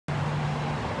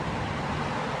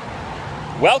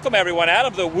Welcome everyone,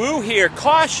 Adam the Woo here.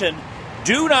 Caution,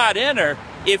 do not enter.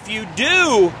 If you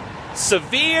do,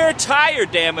 severe tire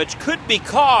damage could be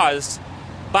caused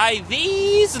by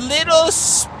these little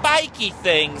spiky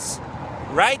things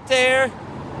right there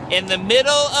in the middle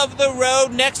of the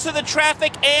road next to the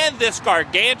traffic and this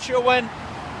gargantuan,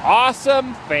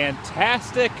 awesome,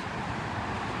 fantastic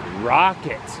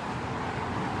rocket.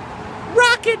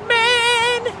 Rocket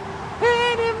Man!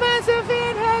 And it must have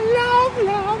been a long,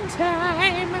 long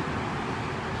time.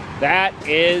 That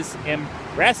is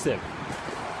impressive.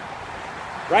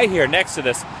 Right here next to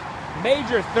this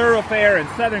major thoroughfare in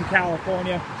Southern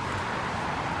California.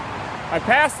 I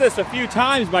passed this a few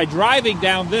times by driving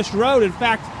down this road. In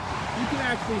fact, you can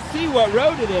actually see what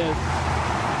road it is.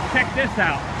 Check this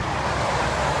out.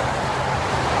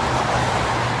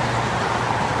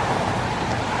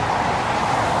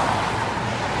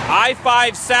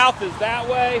 I-5 South is that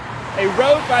way. A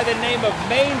road by the name of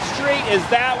Main Street is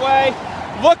that way.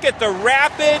 Look at the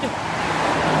rapid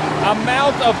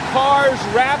amount of cars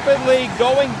rapidly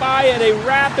going by at a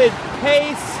rapid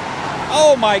pace.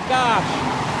 Oh my gosh.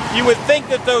 You would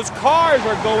think that those cars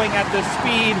are going at the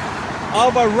speed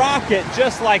of a rocket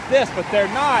just like this, but they're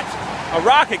not. A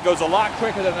rocket goes a lot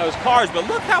quicker than those cars, but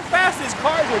look how fast these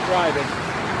cars are driving.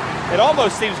 It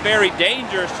almost seems very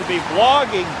dangerous to be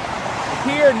vlogging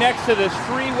here next to this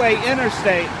freeway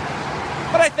interstate,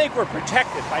 but I think we're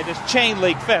protected by this chain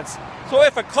link fence. So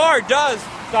if a car does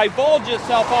divulge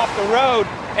itself off the road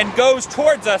and goes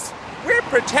towards us, we're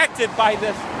protected by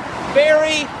this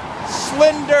very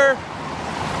slender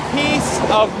piece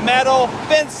of metal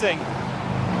fencing.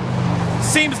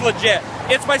 Seems legit.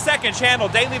 It's my second channel,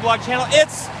 daily vlog channel.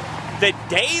 It's the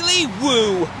Daily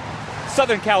Woo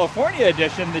Southern California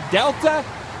edition, the Delta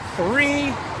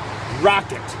 3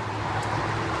 rocket.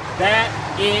 That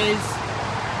is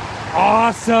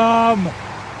awesome.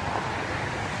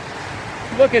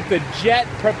 Look at the jet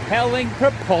propelling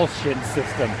propulsion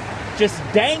system just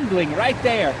dangling right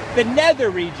there. The nether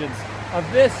regions of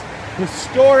this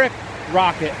historic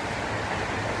rocket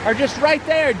are just right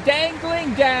there,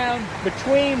 dangling down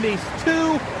between these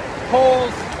two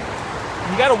poles.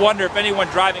 You gotta wonder if anyone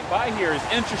driving by here is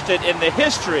interested in the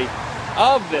history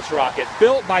of this rocket.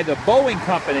 Built by the Boeing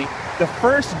company, the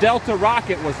first Delta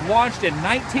rocket was launched in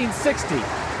 1960.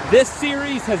 This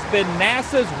series has been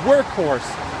NASA's workhorse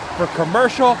for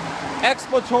commercial,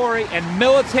 exploratory, and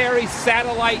military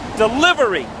satellite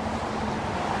delivery.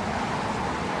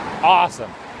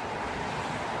 Awesome.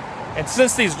 And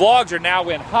since these vlogs are now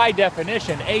in high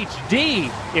definition, HD,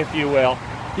 if you will,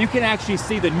 you can actually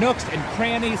see the nooks and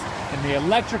crannies and the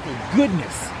electrical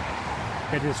goodness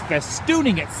that is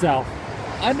festooning itself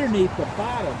underneath the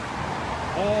bottom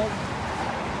of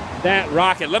that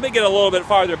rocket. Let me get a little bit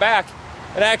farther back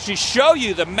and actually show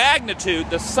you the magnitude,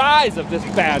 the size of this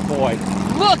bad boy.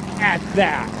 Look at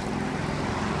that.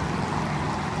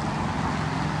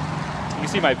 You can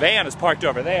see my van is parked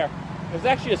over there. There's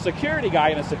actually a security guy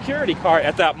in a security car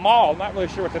at that mall. I'm not really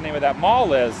sure what the name of that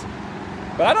mall is,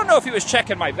 but I don't know if he was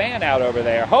checking my van out over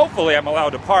there. Hopefully I'm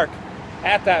allowed to park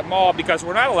at that mall, because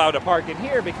we're not allowed to park in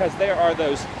here because there are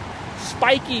those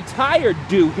spiky tire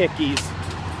doohickeys.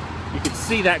 You can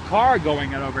see that car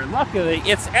going over. Luckily,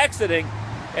 it's exiting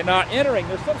and not entering.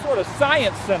 There's some sort of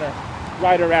science center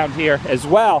right around here as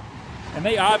well, and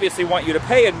they obviously want you to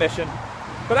pay admission.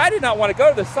 But I did not want to go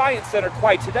to the science center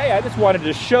quite today. I just wanted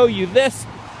to show you this.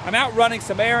 I'm out running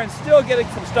some errands, still getting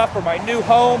some stuff for my new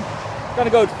home. Going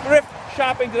to go thrift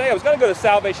shopping today. I was going to go to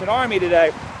Salvation Army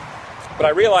today, but I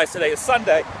realized today is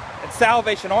Sunday, and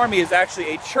Salvation Army is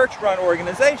actually a church-run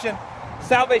organization.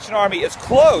 Salvation Army is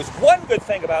closed. One good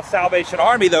thing about Salvation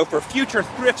Army, though, for future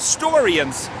thrift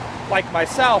storians like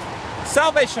myself,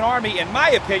 Salvation Army, in my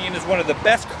opinion, is one of the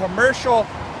best commercial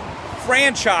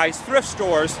franchise thrift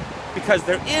stores because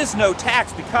there is no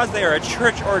tax, because they are a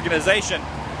church organization.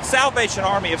 Salvation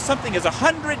Army, if something is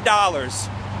 $100,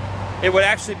 it would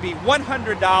actually be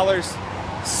 $100,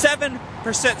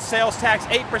 7% sales tax,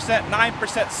 8%,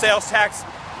 9% sales tax.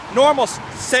 Normal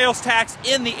sales tax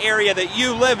in the area that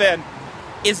you live in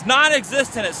is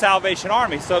non-existent at Salvation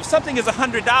Army. So if something is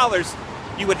 $100,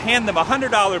 you would hand them a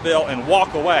 $100 bill and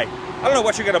walk away. I don't know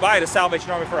what you're going to buy at a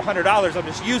Salvation Army for $100. I'm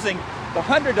just using the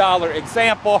 $100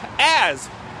 example as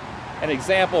an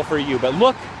example for you. But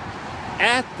look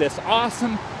at this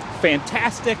awesome,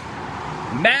 fantastic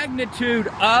magnitude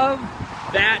of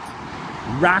that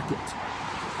rocket.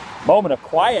 Moment of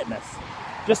quietness,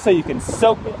 just so you can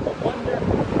soak in the wonder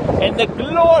and the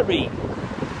glory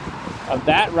of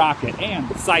that rocket, and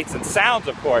the sights and sounds,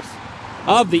 of course,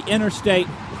 of the interstate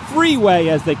freeway,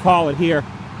 as they call it here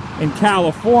in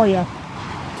California.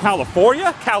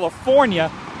 California?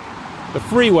 California, the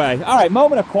freeway. All right,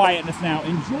 moment of quietness now.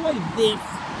 Enjoy this.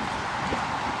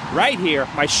 Right here,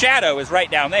 my shadow is right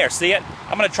down there. See it?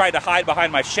 I'm gonna try to hide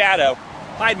behind my shadow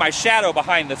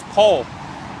behind this pole.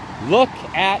 Look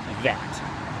at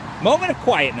that. Moment of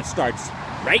quietness starts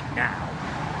right now.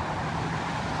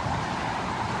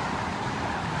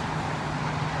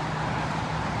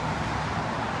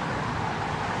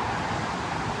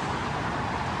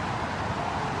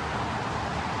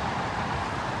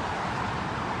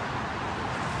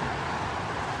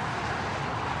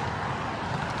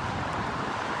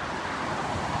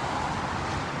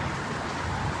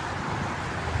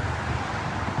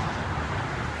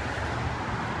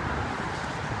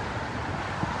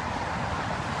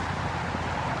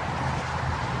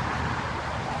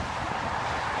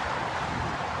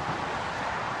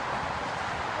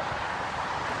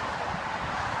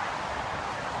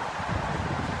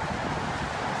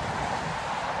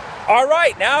 All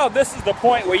right, now this is the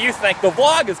point where you think the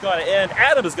vlog is going to end.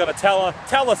 Adam is going to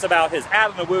tell us about his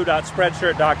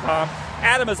AdamTheWoo.Spreadshirt.com.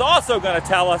 Adam is also going to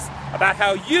tell us about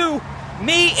how you,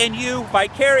 me and you,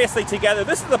 vicariously together,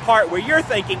 this is the part where you're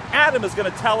thinking Adam is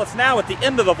going to tell us now at the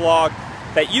end of the vlog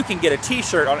that you can get a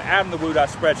t-shirt on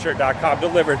AdamTheWoo.Spreadshirt.com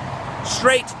delivered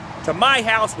straight to my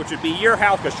house, which would be your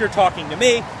house because you're talking to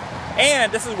me.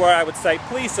 And this is where I would say,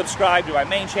 please subscribe to my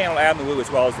main channel, Adam the Woo, as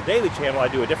well as the daily channel. I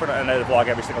do a different unedited vlog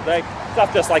every single day,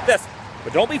 stuff just like this.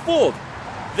 But don't be fooled.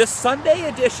 This Sunday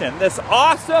edition, this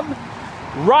awesome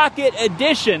rocket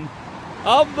edition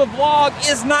of the vlog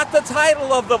is not the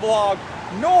title of the vlog,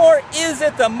 nor is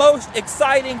it the most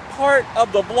exciting part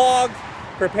of the vlog.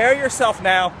 Prepare yourself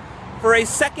now for a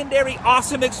secondary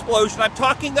awesome explosion. I'm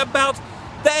talking about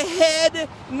the head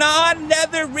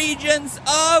non-nether regions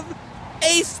of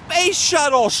a space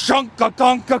shuttle.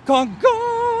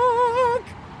 Shunk-a-gunk-a-gunk-gunk.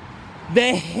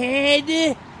 The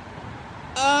head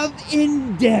of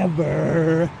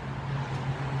Endeavor.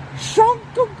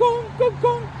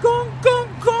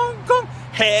 Shunk-a-gunk-a-gunk-gunk-gunk-gunk.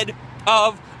 Head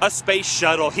of a space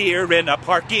shuttle here in a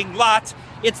parking lot.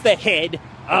 It's the head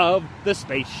of the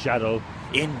space shuttle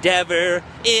Endeavor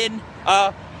in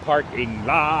a parking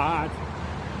lot.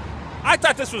 I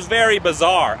thought this was very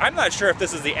bizarre. I'm not sure if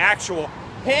this is the actual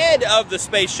head of the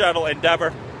space shuttle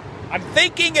Endeavor. I'm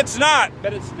thinking it's not,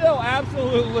 but it's still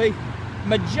absolutely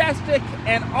majestic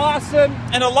and awesome,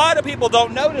 and a lot of people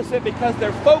don't notice it because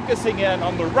they're focusing in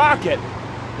on the rocket,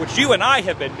 which you and I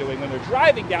have been doing when they're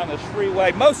driving down this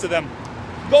freeway, most of them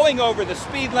going over the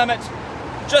speed limit,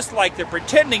 just like they're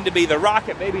pretending to be the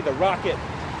rocket. Maybe the rocket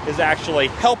is actually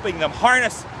helping them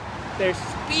harness their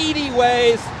speedy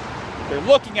ways. They're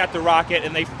looking at the rocket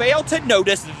and they fail to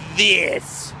notice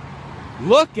this.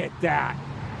 Look at that.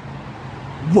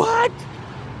 What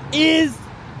is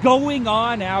going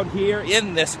on out here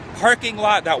in this parking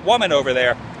lot? That woman over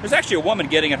there, there's actually a woman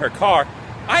getting in her car.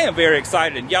 I am very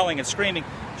excited and yelling and screaming.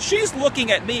 She's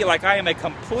looking at me like I am a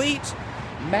complete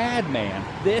madman.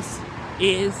 This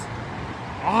is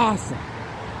awesome.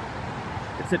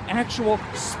 It's an actual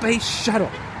space shuttle.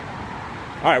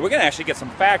 All right, we're going to actually get some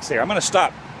facts here. I'm going to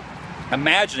stop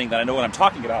imagining that I know what I'm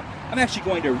talking about. I'm actually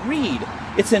going to read.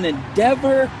 It's an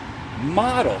Endeavor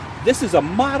model. This is a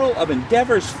model of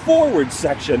Endeavor's forward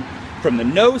section from the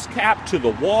nose cap to the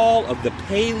wall of the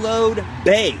payload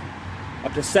bay.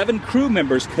 Up to 7 crew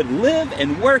members could live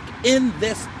and work in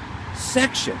this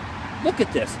section. Look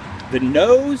at this. The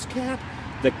nose cap,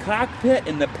 the cockpit,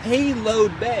 and the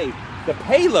payload bay. The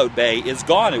payload bay is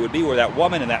gone. It would be where that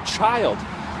woman and that child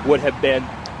would have been.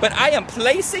 But I am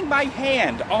placing my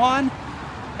hand on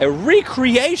a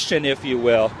recreation, if you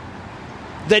will,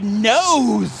 the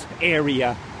nose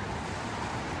area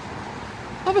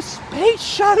of a space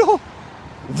shuttle.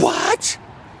 What?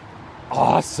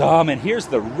 Awesome. And here's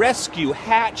the rescue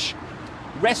hatch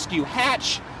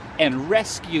and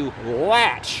rescue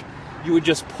latch. You would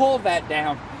just pull that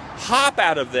down, hop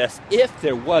out of this if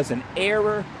there was an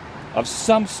error of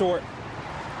some sort.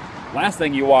 Last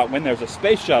thing you want when there's a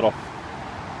space shuttle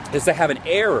is to have an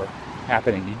error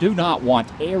happening. You do not want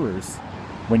errors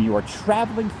when you are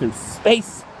traveling through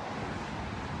space.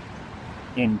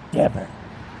 Endeavor.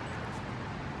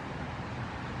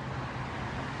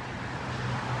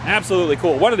 Absolutely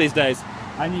cool. One of these days,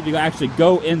 I need to actually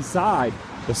go inside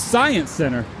the Science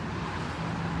Center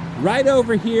right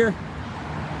over here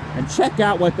and check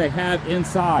out what they have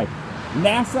inside.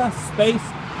 NASA Space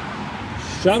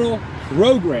Shuttle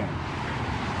Program.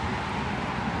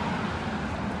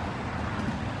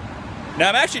 Now,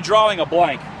 I'm actually drawing a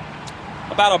blank.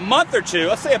 About a month or two,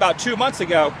 let's say about 2 months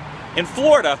ago, in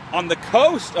Florida, on the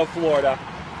coast of Florida,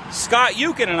 Scott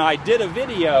Yukin and I did a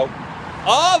video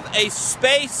of a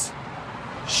space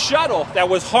shuttle that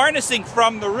was harnessing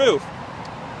from the roof.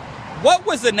 What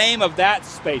was the name of that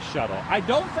space shuttle? I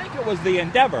don't think it was the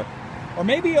Endeavour, or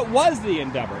maybe it was the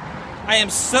Endeavour. I am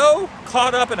so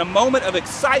caught up in a moment of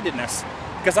excitedness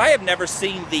because I have never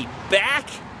seen the back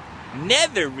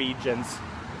nether regions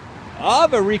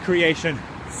of a recreation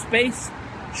space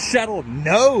shuttle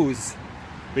nose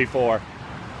before.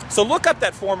 So look up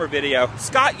that former video.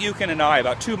 Scott Yukin and I,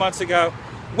 about 2 months ago,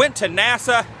 went to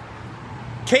NASA,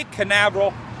 Cape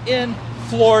Canaveral in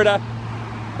Florida,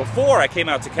 before I came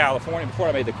out to California, before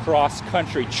I made the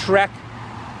cross-country trek.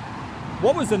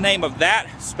 What was the name of that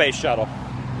space shuttle?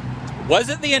 Was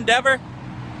it the Endeavour?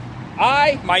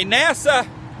 My NASA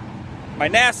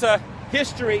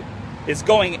history is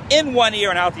going in one ear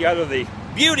and out the other. The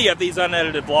beauty of these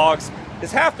unedited vlogs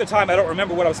is half the time I don't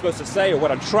remember what I'm supposed to say or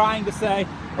what I'm trying to say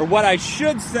or what I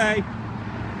should say.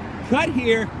 Cut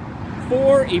here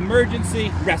for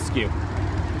emergency rescue.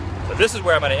 So this is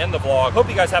where I'm going to end the vlog. Hope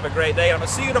you guys have a great day. I'm going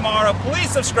to see you tomorrow. Please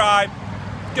subscribe.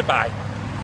 Goodbye.